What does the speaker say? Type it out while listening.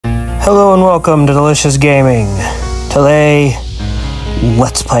Hello and welcome to Delicious Gaming. Today,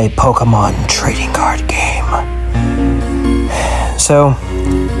 let's play Pokemon trading card game. So,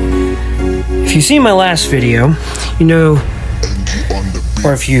 if you've seen my last video, you know,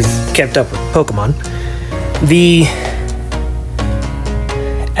 or if you've kept up with Pokemon, the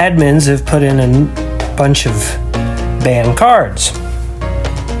admins have put in a bunch of banned cards.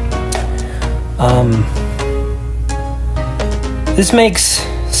 This makes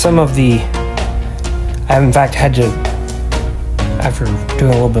some of the... I've in fact had to, after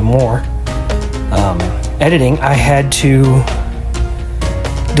doing a little bit more editing, I had to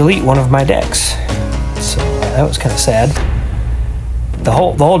delete one of my decks. So that was kind of sad. The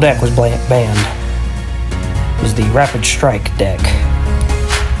whole deck was banned. It was the Rapid Strike deck.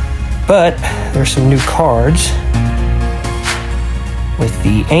 But there's some new cards with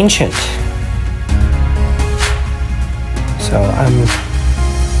the Ancient. So I'm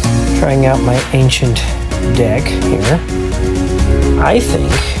trying out my Ancient deck here. I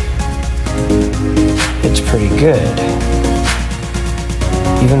think it's pretty good.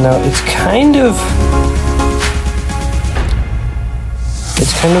 Even though it's kind of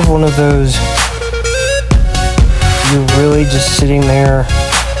one of those, you're really just sitting there,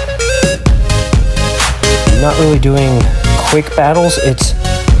 not really doing quick battles. It's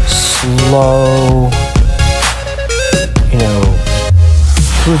slow, you know,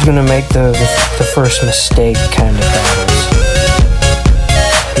 who's gonna make the first mistake kind of battles.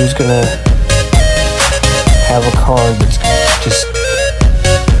 Who's gonna have a card that's just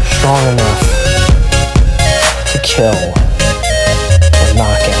strong enough to kill or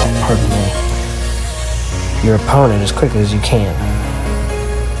knock out, pardon me, your opponent as quickly as you can.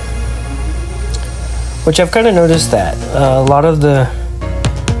 Which I've kind of noticed that a lot of the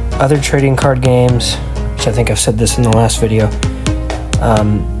other trading card games, which I think I've said this in the last video,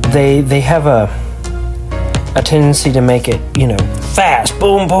 they have a tendency to make it, you know, fast,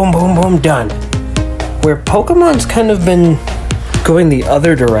 boom, boom, boom, boom, done. Where Pokemon's kind of been going the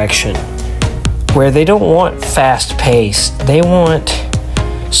other direction, where they don't want fast-paced. They want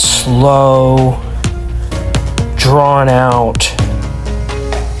slow, drawn out.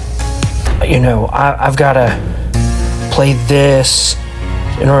 You know, I've got to play this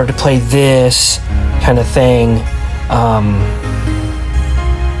in order to play this kind of thing.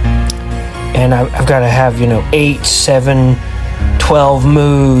 And I've got to have, you know, 8, 7, 12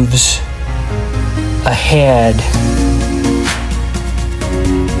 moves ahead.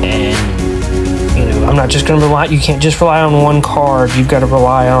 And, you know, I'm not just going to rely, you can't just rely on one card. You've got to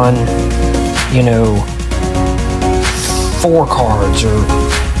rely on, you know, 4 cards or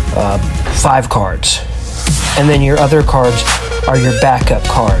 5 cards. And then your other cards are your backup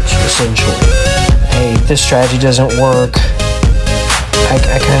cards, essentially. Hey, this strategy doesn't work.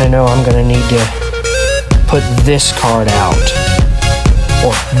 I kind of know I'm going to need to put this card out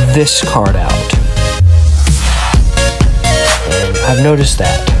or this card out. And I've noticed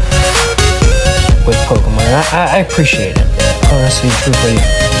that with Pokemon. I appreciate it. Honestly, truthfully,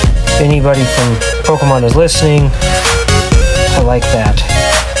 if anybody from Pokemon is listening, I like that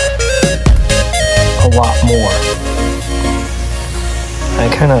a lot more. I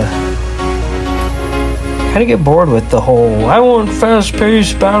kind of get bored with the whole, I want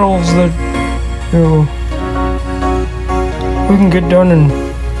fast-paced battles that, you know, we can get done in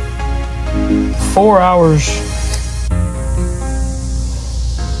 4 hours.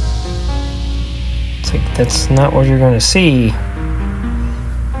 It's like, that's not what you're going to see.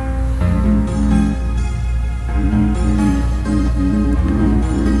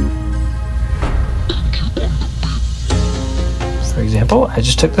 For example, I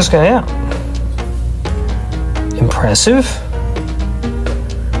just took this guy out. Impressive,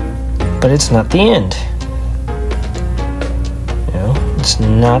 but it's not the end. You know, it's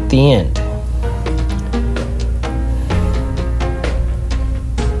not the end.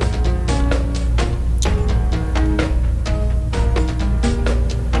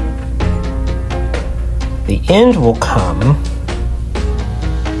 The end will come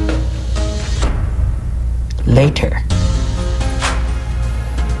later.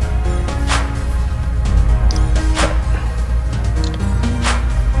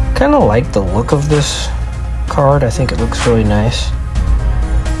 I kind of like the look of this card. I think it looks really nice.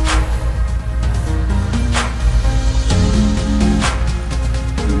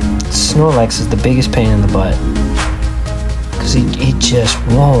 Snorlax is the biggest pain in the butt because he just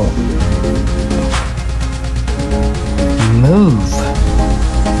won't move.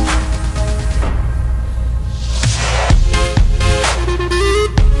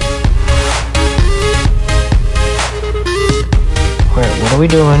 What are we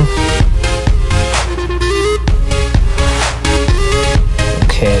doing?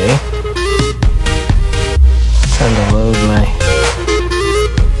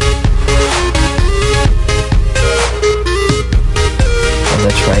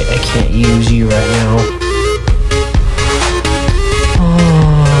 can't use you right now. I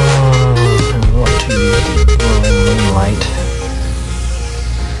want to use the Roaring Moonlight.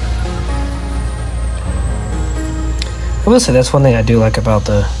 I will say that's one thing I do like about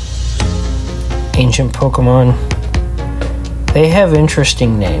the ancient Pokemon. They have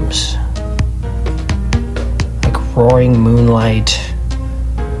interesting names. Like Roaring Moonlight.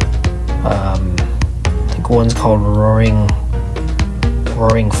 I think one's called Roaring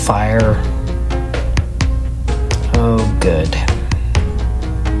Fire. Oh, good.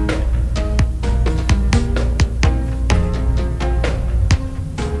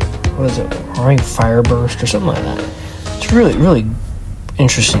 What is it? Roaring Fireburst or something like that. It's really, really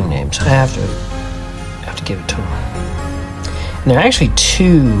interesting names. I have to give it to them. And there are actually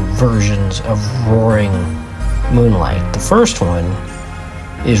two versions of Roaring Moonlight. The first one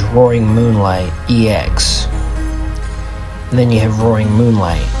is Roaring Moonlight EX. And then you have Roaring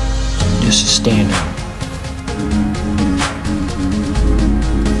Moonlight, just a standard.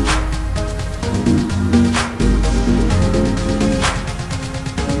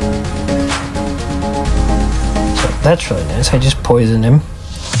 So that's really nice. I just poisoned him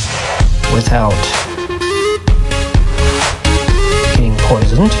without getting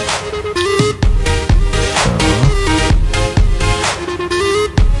poisoned.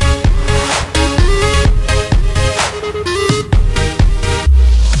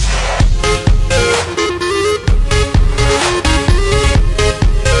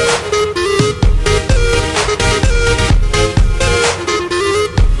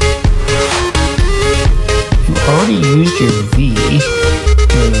 Used your V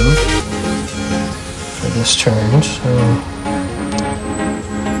move for this turn, so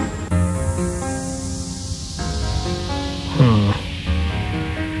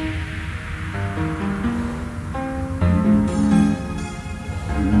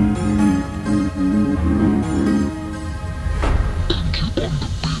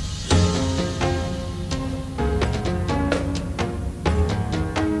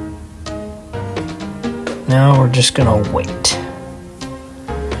now we're just gonna wait.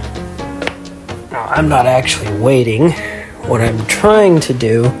 Now, I'm not actually waiting. What I'm trying to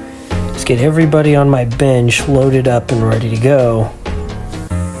do is get everybody on my bench loaded up and ready to go.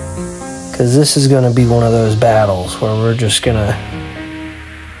 Because this is gonna be one of those battles where we're just gonna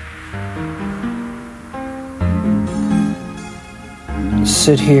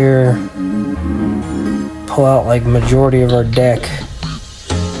sit here, pull out like majority of our deck.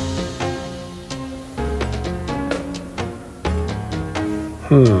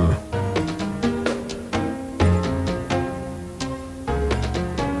 I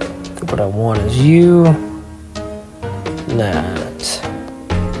think what I want is you, that.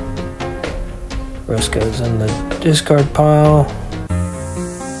 Rest goes in the discard pile.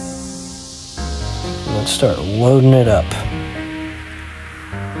 Let's start loading it up.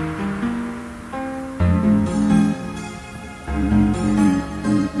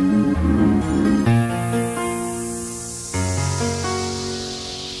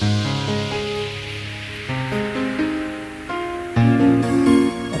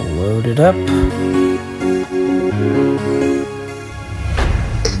 It up. And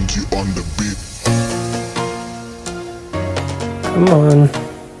you on the beat. Come on.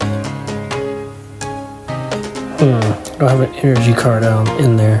 I don't have an energy card out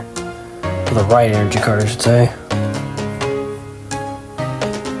in there. Or the right energy card, I should say.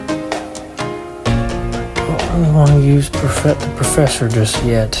 Don't really want to use the professor just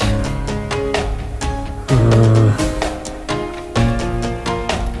yet.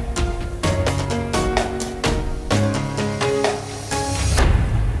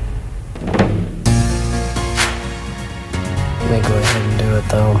 Let me go ahead and do it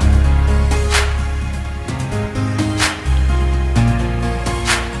though.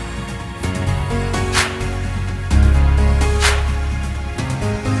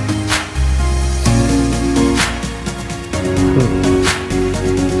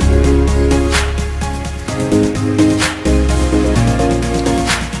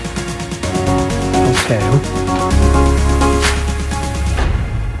 Okay.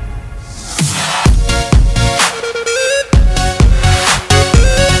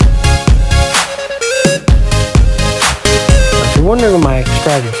 Wondering what my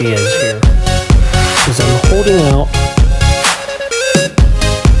strategy is here, is I'm holding out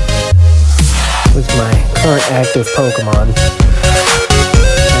with my current active Pokemon,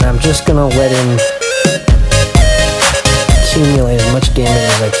 and I'm just gonna let him accumulate as much damage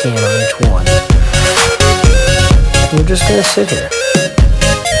as I can on each one. And we're just gonna sit here.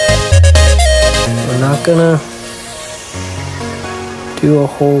 We're not gonna do a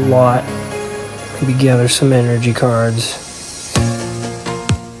whole lot. Maybe gather some energy cards.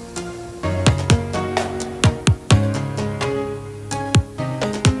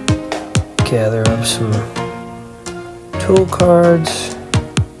 Gather up some tool cards.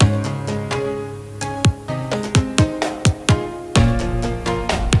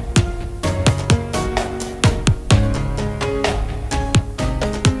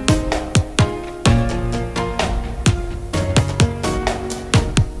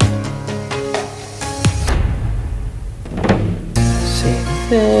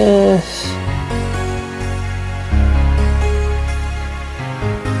 This.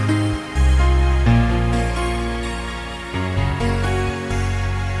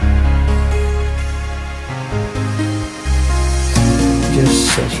 Just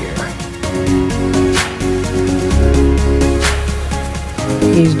sit here.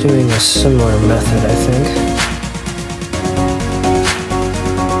 He's doing a similar method, I think.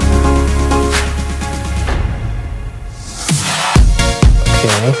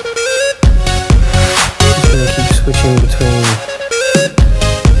 Okay. Just gonna keep switching between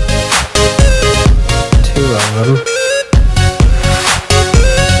two of them.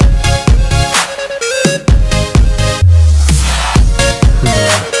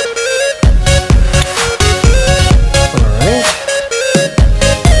 Alright.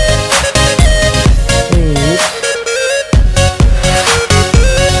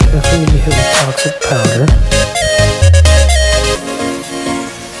 Definitely need to hit with toxic powder.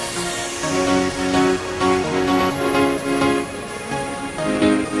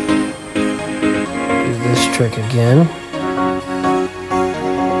 Trick again.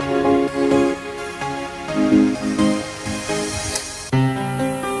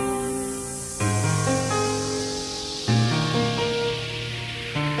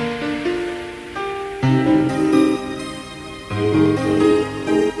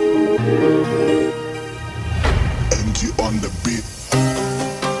 And you on the beat.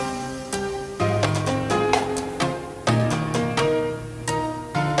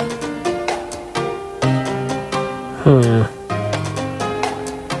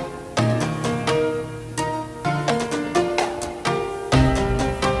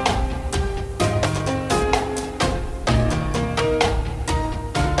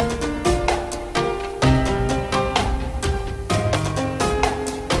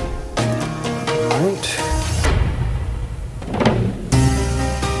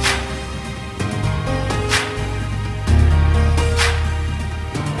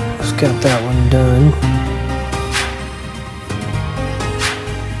 Got that one done.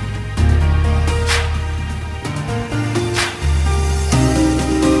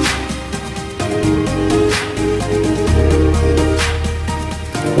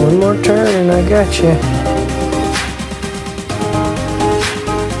 One more turn and I got you.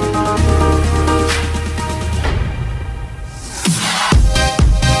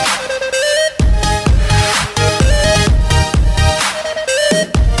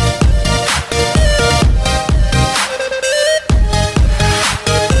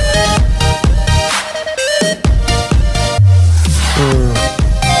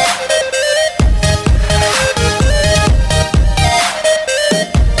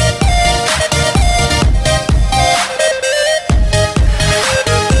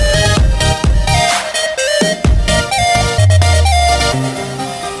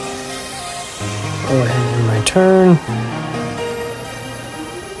 Go ahead and end my turn.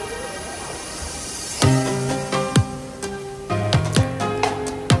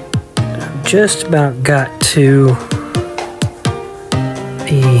 I've just about got to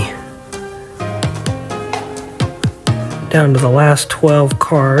the down to the last 12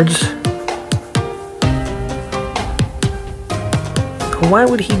 cards. Why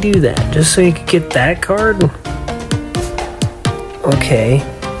would he do that? Just so he could get that card? Okay.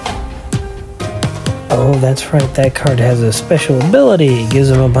 Oh, that's right. That card has a special ability. It gives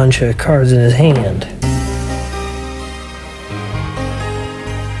him a bunch of cards in his hand.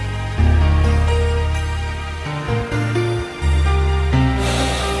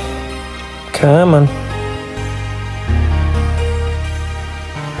 Come on.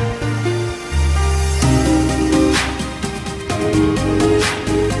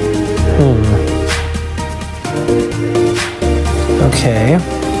 Okay.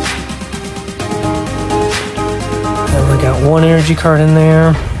 I only got one energy card in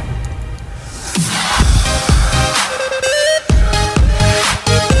there.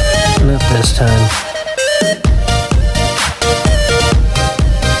 Not this time.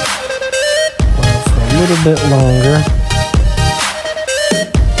 Well, for a little bit longer.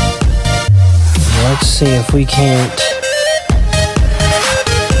 Let's see if we can't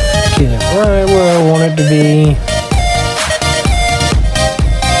want it to be.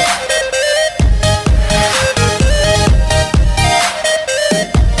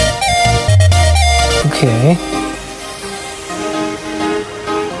 Okay.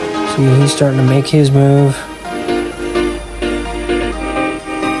 See, he's starting to make his move.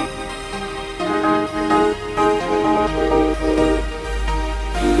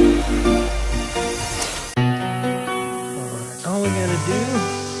 Alright, all we gotta do,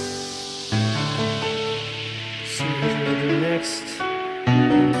 see what he's gonna do next.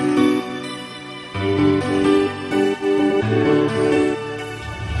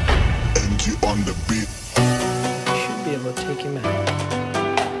 On the beat. Should be able to take him out.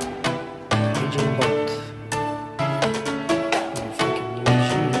 Raging Bolt. If I can use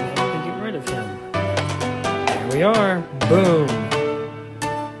you to help me get rid of him. There we are. Boom.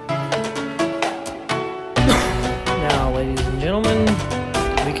 Now, ladies and gentlemen,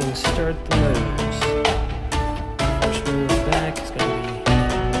 we can start the moves. First move back is going to be...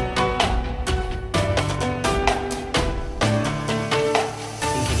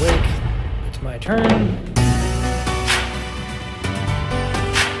 He's awake. It's my turn.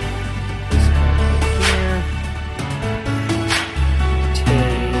 This card here.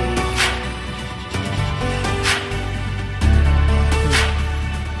 Take.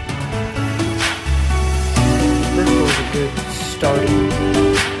 First was a good starting.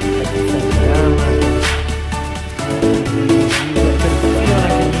 I can think I'm not going to use you. I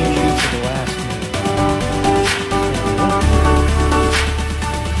can use you for the last move.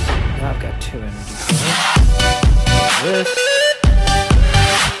 Now I've got 2 energy points. This.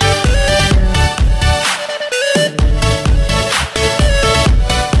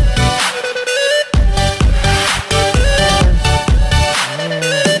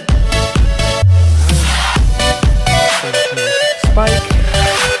 Spike.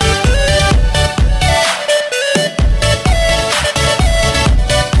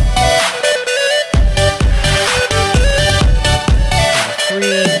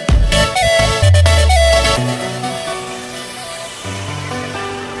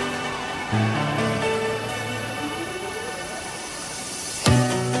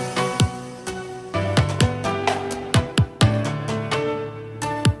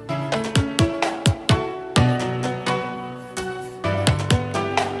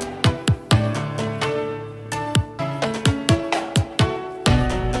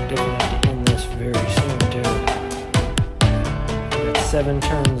 Definitely have to end this very soon too. We've got 7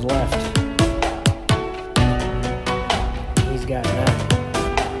 turns left. He's got 9.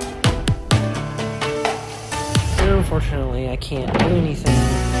 And unfortunately, I can't do anything.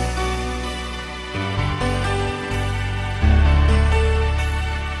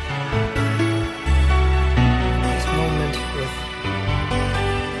 This moment with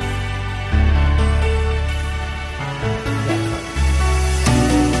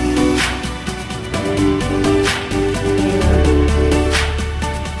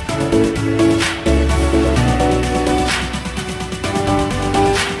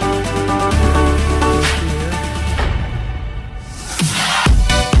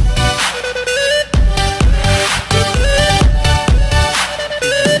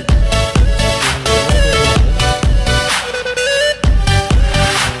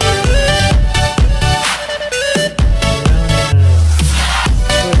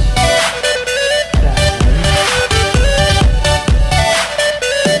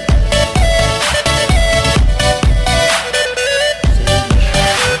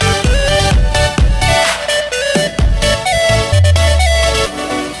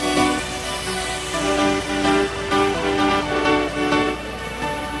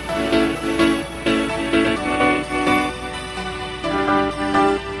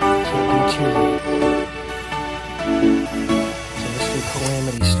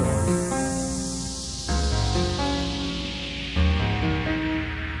Calamity Storm.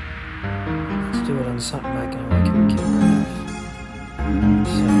 Let's do it on something I can get rid of.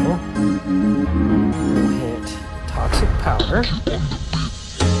 So, we'll hit Toxic Powder.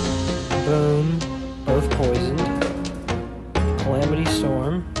 Boom. Both poisoned. Calamity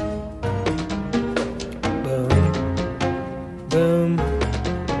Storm. Boom. Boom.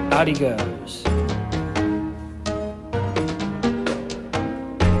 Out he goes.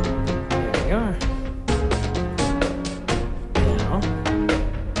 Are. Now,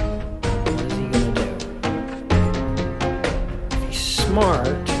 what is he gonna do? If he's smart,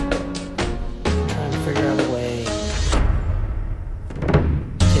 I'm trying to figure out a way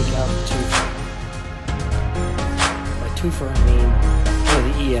to take out the Twofer. By Twofer, I mean one of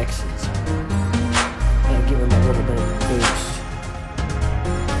the EXs. And give him a little bit of a boost.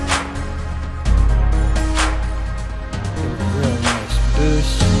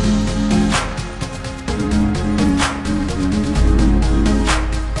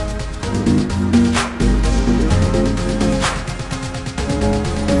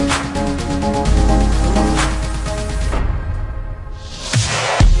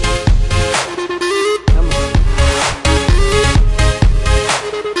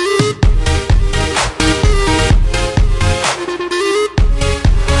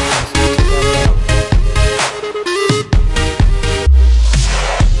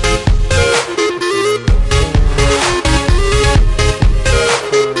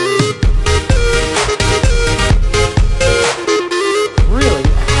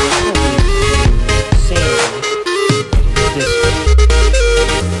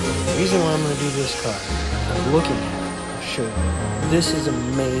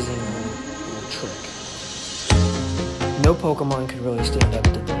 amazing little trick. No Pokemon could really stand up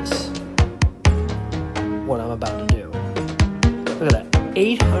to this. What I'm about to do. Look at that,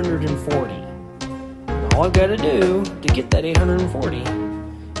 840. And all I've got to do to get that 840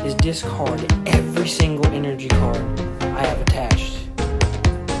 is discard every single energy card I have attached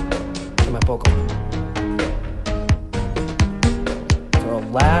to my Pokemon. For a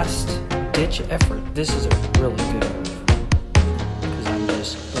last ditch effort, this is a really good move. Because I'm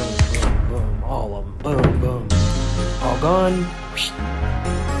just boom, boom, boom, all of them, boom, boom. All gone,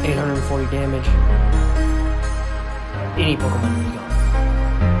 840 damage. Any Pokemon will be gone.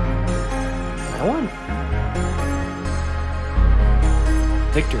 And I won.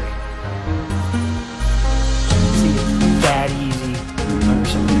 Victory. See, it's that easy under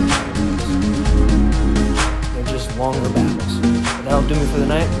some of these. They're just longer battles. But that'll do me for the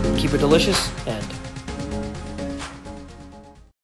night. Keep it delicious, and